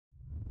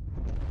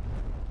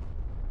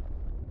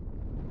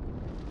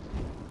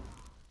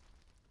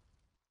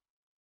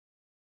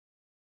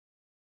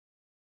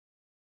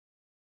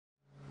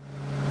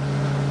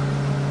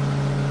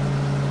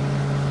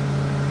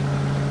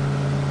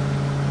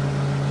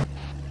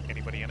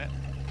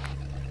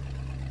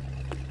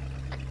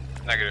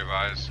Negative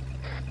eyes.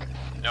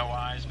 No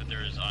eyes, but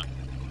there is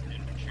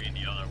infantry in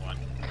the other one.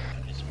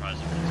 Be surprised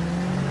if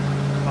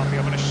it's... Copy,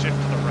 I'm gonna shift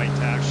to the right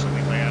to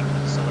actually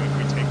land, so if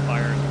we take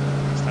fire,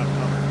 at least have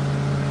cover.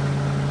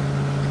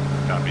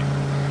 Copy.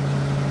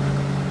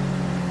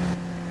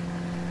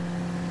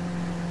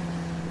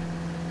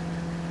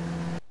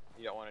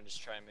 You don't want to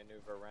just try and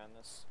maneuver around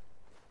this?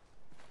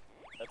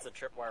 That's a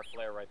tripwire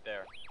flare right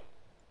there.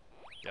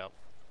 Yep.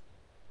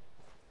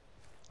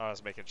 I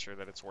was making sure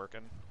that it's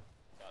working.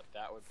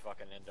 That would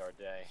fucking end our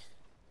day.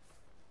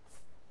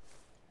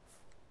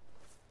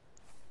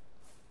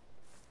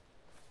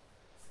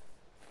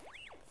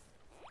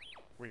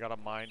 We got a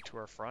mine to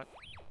our front.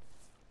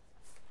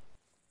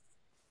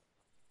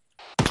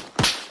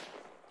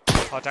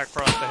 Contact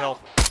front, the hill.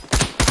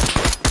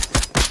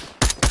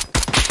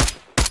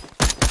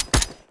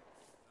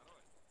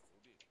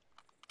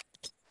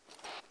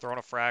 Throwing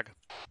a frag.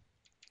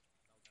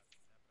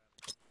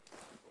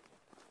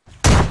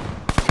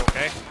 You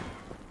okay?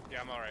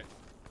 Yeah, I'm alright.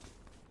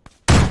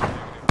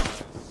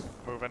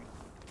 Moving.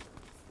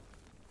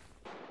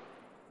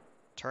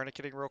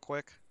 Tourniqueting real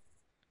quick.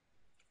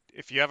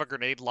 If you have a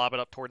grenade, lob it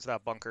up towards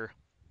that bunker.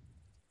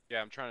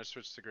 Yeah, I'm trying to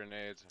switch to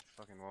grenades. It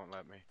fucking won't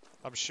let me.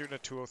 I'm shooting a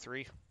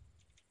 203.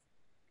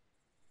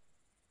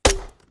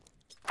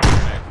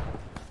 Okay.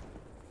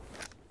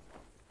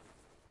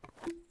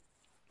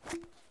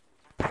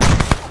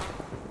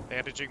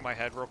 Bandaging my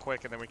head real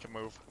quick and then we can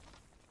move.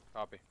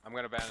 Copy. I'm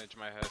gonna bandage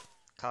my head.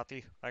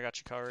 Copy. I got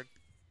you covered.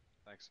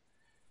 Thanks.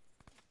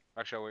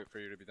 Actually, I'll wait for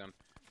you to be done.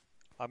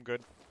 I'm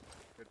good.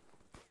 Good.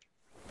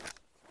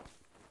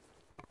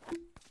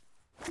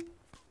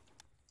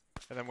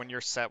 And then when you're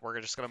set, we're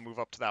just gonna move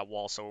up to that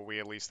wall so we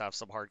at least have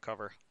some hard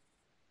cover.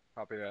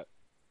 Copy that.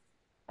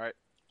 Alright.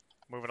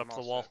 Moving up I'm to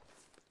the all wall. set.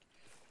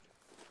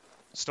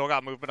 Still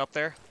got movement up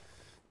there?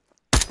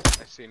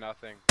 I see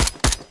nothing.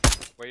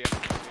 Wait,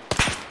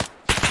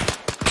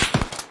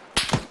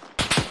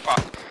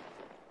 fuck.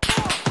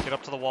 Get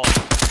up to the wall.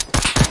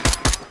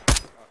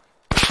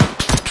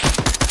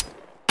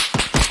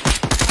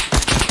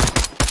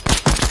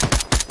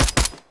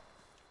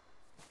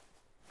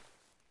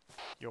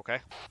 You okay?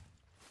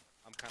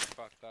 I'm kind of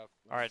fucked up.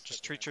 Alright,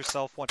 just treat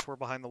yourself once we're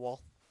behind the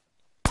wall.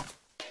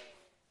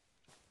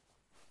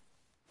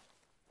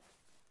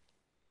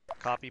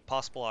 Copy.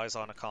 Possible eyes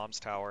on a comms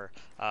tower.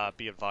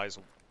 Be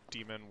advised,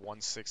 Demon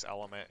 1-6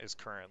 element is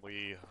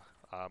currently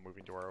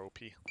moving to our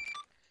OP. You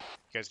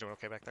guys doing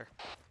okay back there?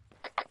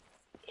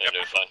 Yeah,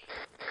 doing fine.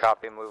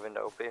 Copy, moving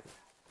to OP.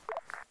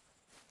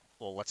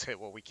 Well, let's hit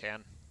what we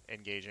can.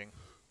 Engaging.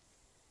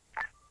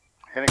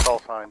 Any call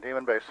sign,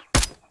 Demon base.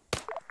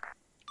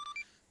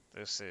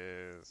 This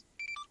is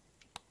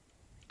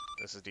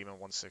Demon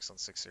 1-6 on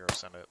 6-0,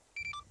 send it.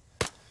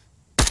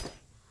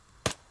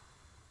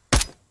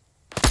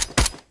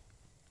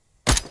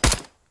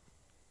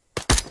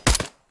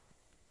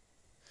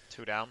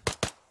 Two down.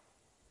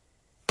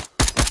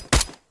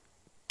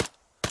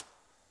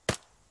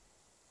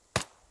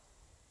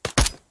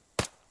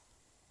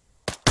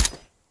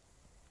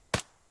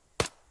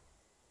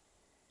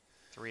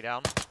 Three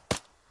down.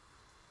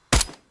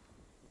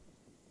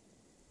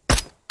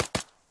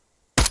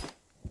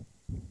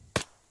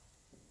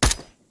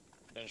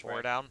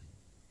 Four down.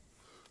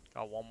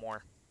 Got one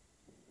more.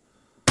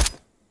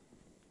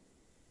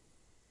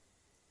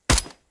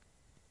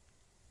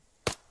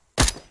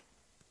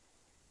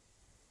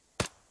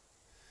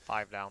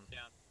 Five down.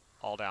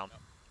 All down.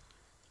 Yep.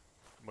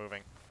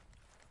 Moving.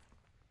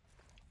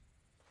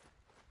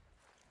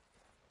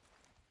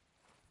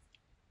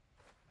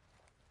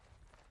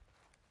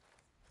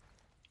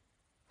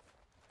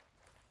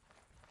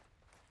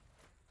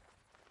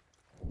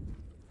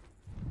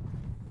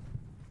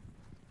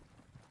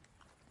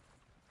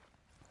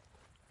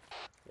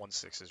 One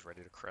 6 is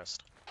ready to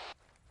crest.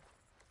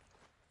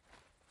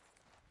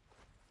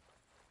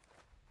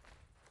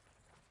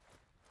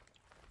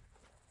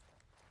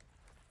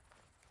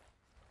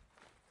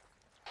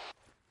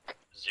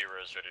 Zero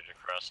is ready to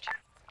crest.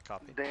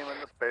 Copy. Demon,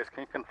 this base,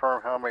 can you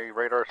confirm how many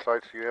radar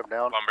sites you have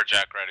down?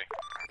 Lumberjack ready.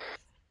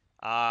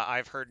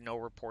 I've heard no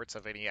reports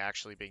of any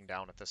actually being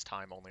down at this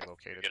time, only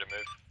located. Get a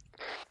move.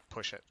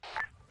 Push it.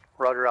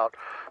 Roger out.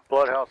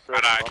 Bloodhouse is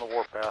Aye. on the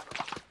warpath.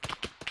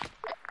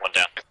 One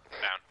down.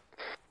 Down.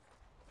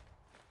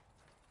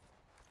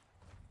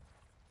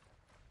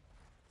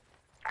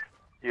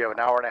 You have an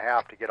hour and a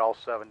half to get all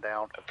 7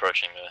 down.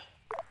 Approaching the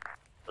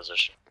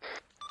position.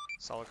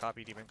 Solid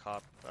copy, Demon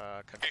Cop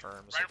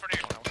confirms. Right in front of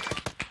you. Someone else.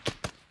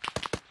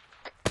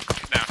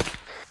 He's down.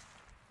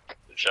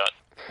 Good shot.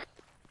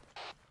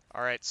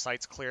 Alright,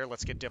 site's clear.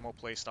 Let's get demo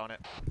placed on it.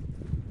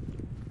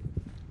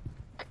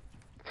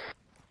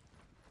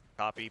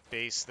 Copy.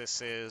 Base,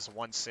 this is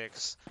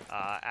 1-6.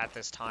 At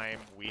this time,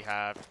 we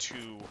have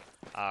 2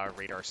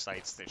 radar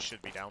sites that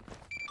should be down.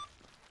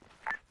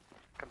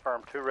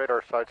 Confirm 2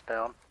 radar sites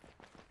down.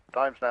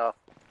 Time's now.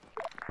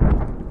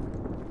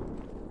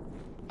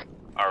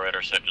 Our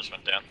radar set just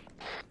went down.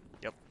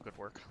 Yep, good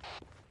work.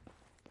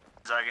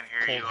 I can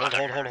hear you. Hold.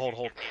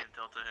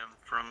 Delta him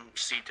from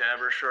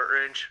C-Tab or short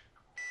range.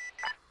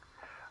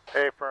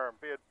 Hey, firm,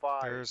 be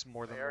advised. There's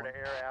more than one.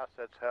 Air-to-air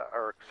assets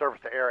or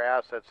surface-to-air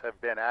assets have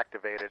been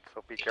activated,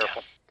 so be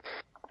careful.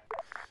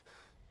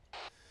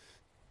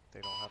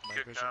 They don't have my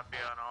Good vision. copy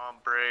on all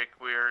break.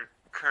 We are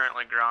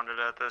currently grounded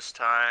at this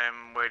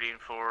time, waiting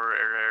for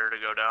air-to-air to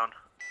go down.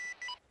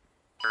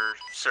 Or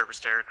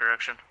surface-to-air,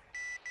 correction.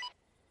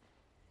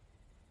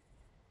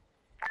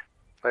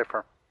 Stay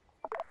firm.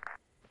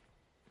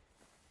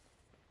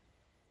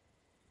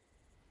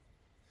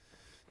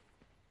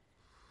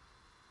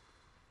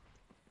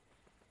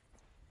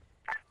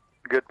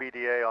 Good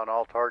BDA on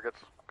all targets.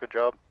 Good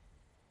job.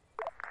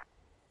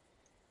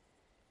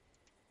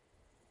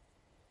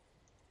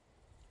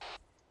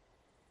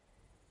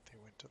 They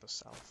went to the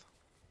south.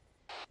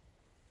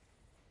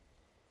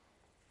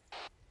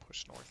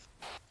 Push north.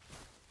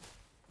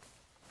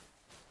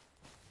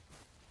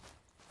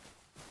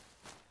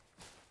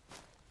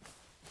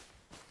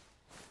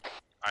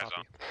 Eyes Copy.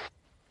 on.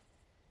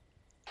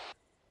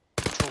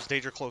 Controls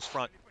danger close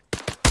front.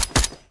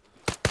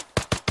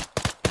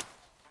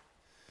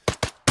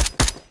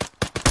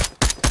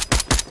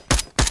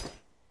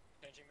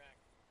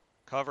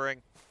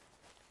 Covering.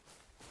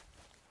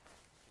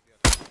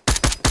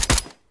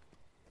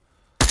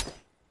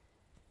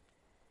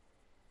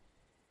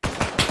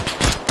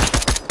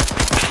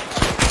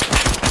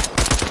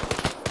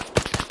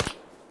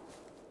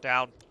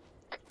 Down.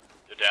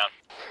 You're down.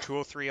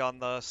 203 on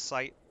the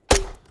site.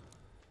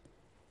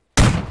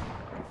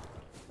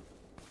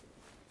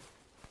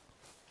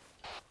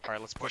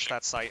 Alright, let's push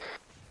that site.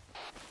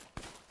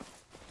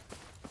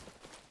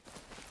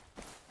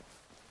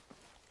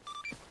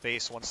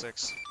 Base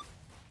 1-6.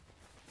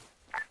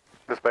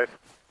 This base.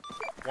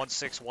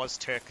 1-6 was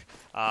tick.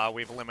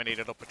 We've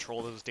eliminated a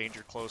patrol that was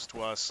danger close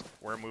to us.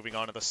 We're moving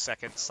on to the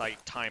second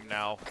site time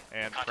now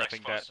and Contact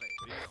prepping that.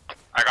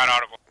 I got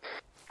audible.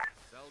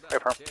 Hey,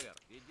 firm.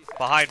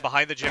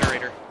 Behind the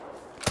generator.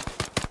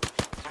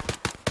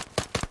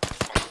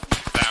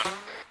 Down.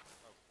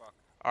 Oh fuck.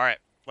 Alright,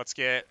 let's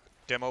get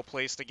demo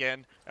placed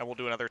again, and we'll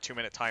do another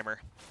 2-minute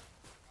timer.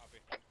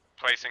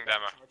 Placing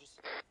demo.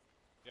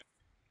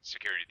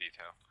 Security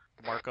detail.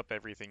 Mark up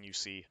everything you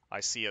see.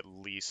 I see at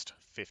least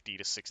 50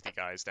 to 60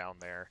 guys down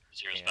there.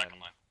 Zero's and back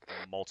online.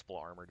 multiple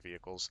armored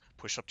vehicles.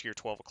 Push up to your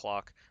 12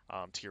 o'clock.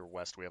 To your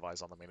west, we have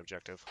eyes on the main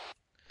objective.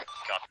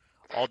 Copy.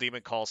 All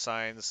demon call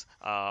signs.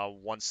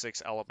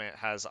 1-6 element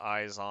has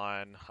eyes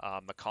on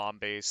the comm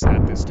base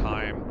at this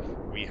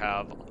time. We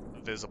have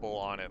visible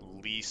on at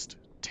least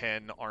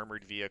 10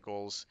 armored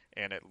vehicles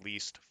and at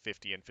least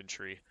 50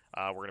 infantry.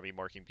 We're going to be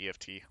marking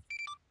BFT.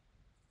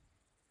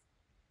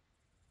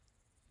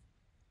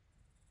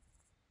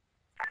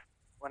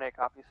 One A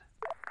copies.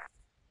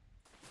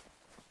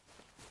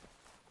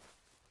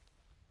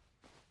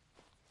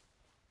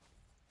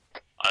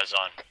 Eyes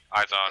on.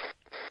 Eyes on.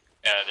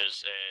 Yeah,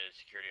 there's a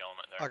security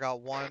element there. I got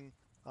one.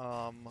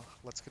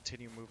 Let's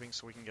continue moving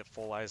so we can get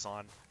full eyes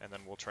on, and then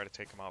we'll try to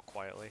take them out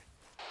quietly.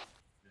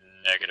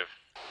 Negative.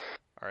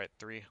 All right,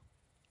 3,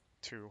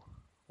 2,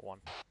 1.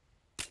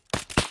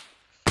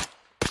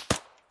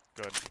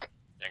 Good.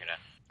 Negative.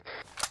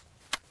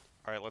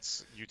 All right,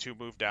 let's you two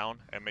move down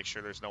and make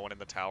sure there's no one in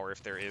the tower.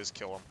 If there is,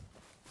 kill them.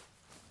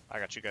 I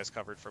got you guys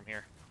covered from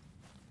here.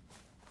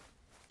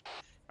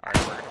 All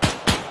right, we're gonna...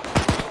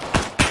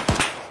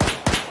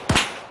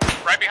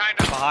 Right behind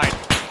us. Behind.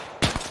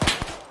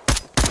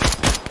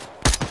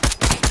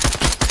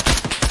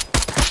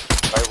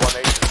 By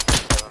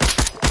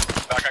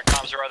 1-8. Back on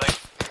comms, where are they?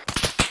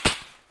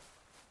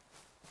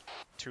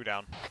 2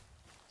 down.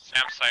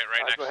 Sam site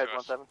right next Go ahead, to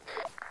us. 1-7.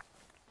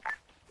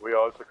 We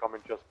also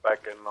coming just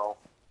back in now.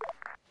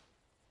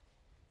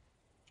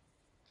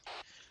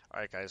 All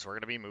right, guys, we're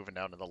gonna be moving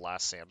down to the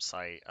last SAM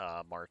site,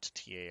 marked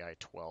TAI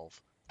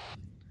 12.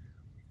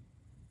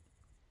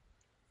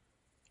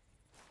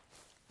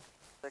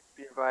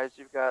 Be advised,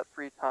 you've got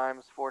 3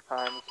 times, 4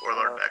 times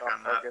Warlord back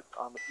on that. targets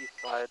on the east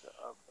side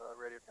of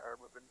the radio tower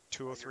moving.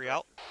 203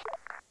 out.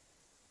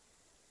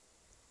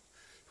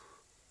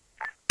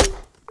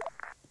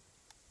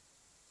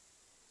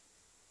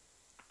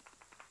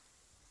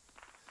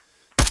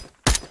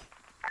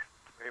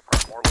 Hey,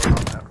 firm. Warlord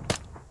on that.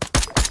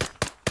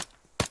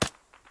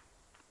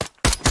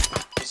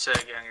 You say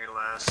again your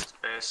last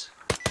base.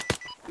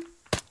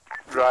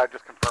 Right,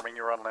 just confirming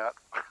you're on that.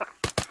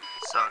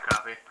 Solid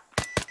copy.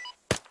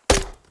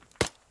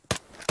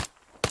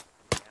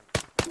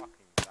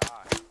 Fucking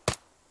die.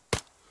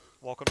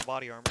 Welcome to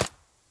body armor.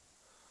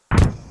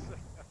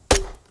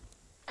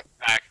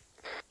 Back.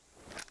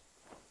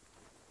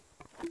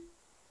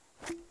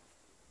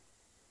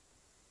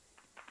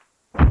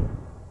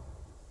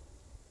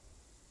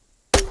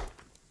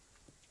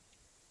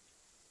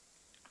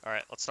 All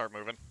right, let's start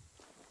moving.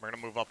 We're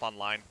gonna move up on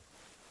line.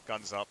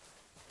 Guns up.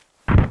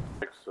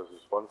 This is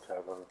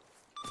 1-7.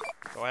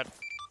 Go ahead.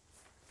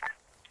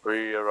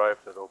 We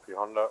arrived at OP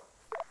Honda.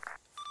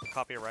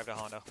 Copy, arrived at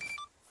Honda.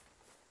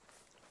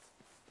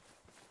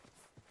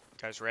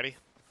 Guys ready?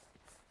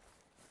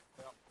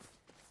 Yep.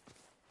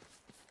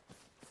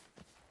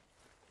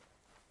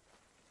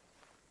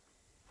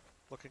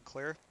 Looking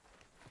clear.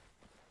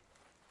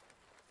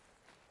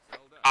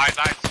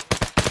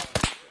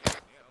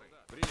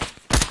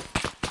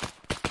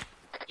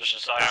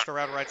 Push aside. Pushed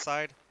around right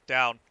side.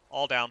 Down.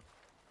 All down.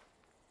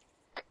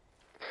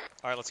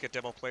 Alright, let's get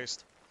demo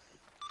placed.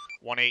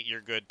 1-8,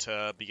 you're good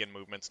to begin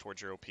movements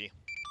towards your OP.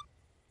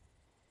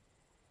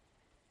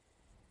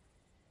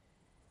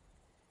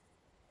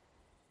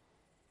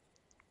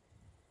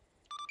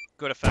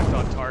 Good effect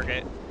on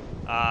target.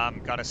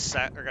 Got a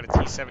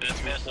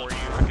T-72 for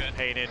you,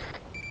 painted.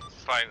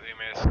 Slightly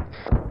missed.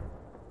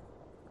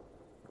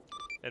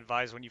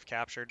 Advise when you've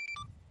captured.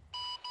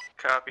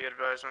 Copy,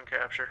 advise on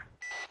capture.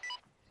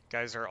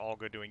 Guys are all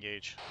good to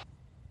engage.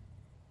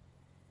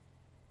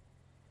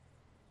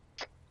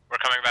 We're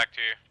coming back to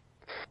you.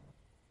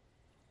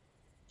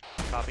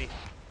 Copy.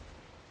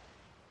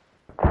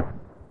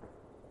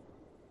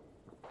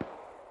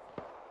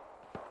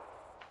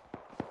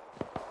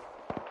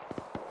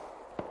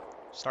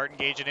 Start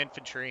engaging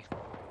infantry.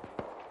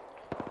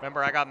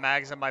 Remember, I got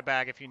mags in my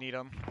bag if you need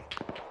them.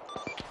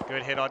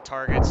 Good hit on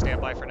target.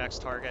 Stand by for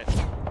next target.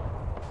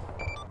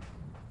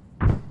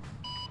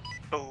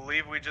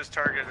 Believe we just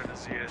targeted a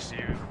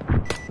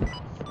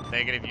ZSU.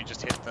 Negative, you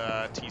just hit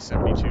the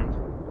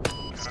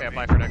T-72. Stand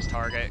by for next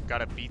target.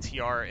 Got a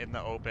BTR in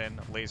the open.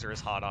 Laser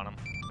is hot on him.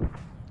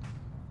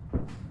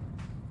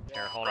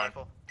 Here, hold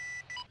Rifle.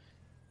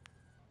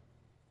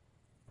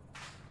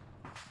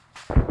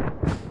 on.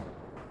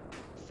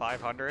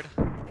 500.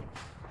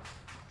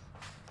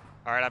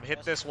 Alright, I'm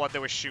hit this one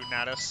that was shooting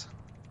at us.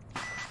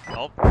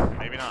 Nope,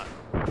 maybe not.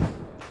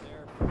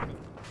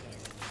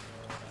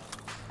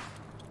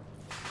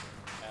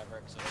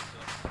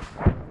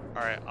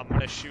 Alright, I'm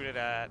gonna shoot it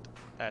at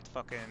that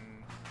fucking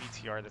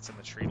BTR that's in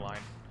the tree line.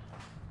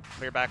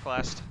 Clear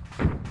backblast.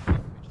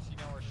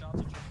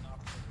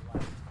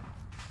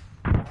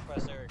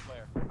 Northwest area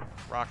clear.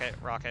 Rocket,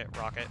 rocket,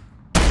 rocket.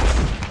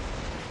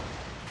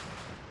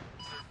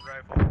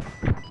 Rifle.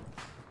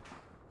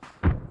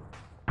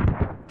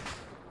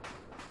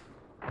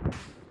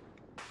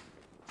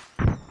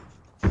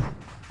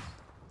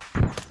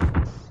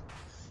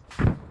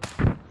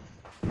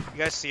 You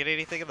guys seen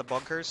anything in the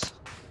bunkers?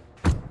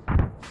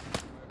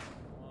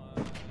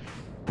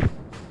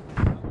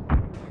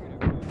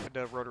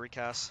 Into rotary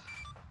cast.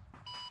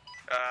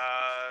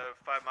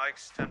 5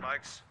 mics, 10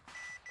 mics.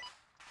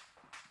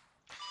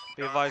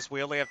 Be advised,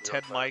 we only have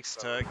 10 mics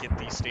to get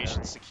these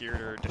stations secured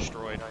or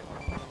destroyed.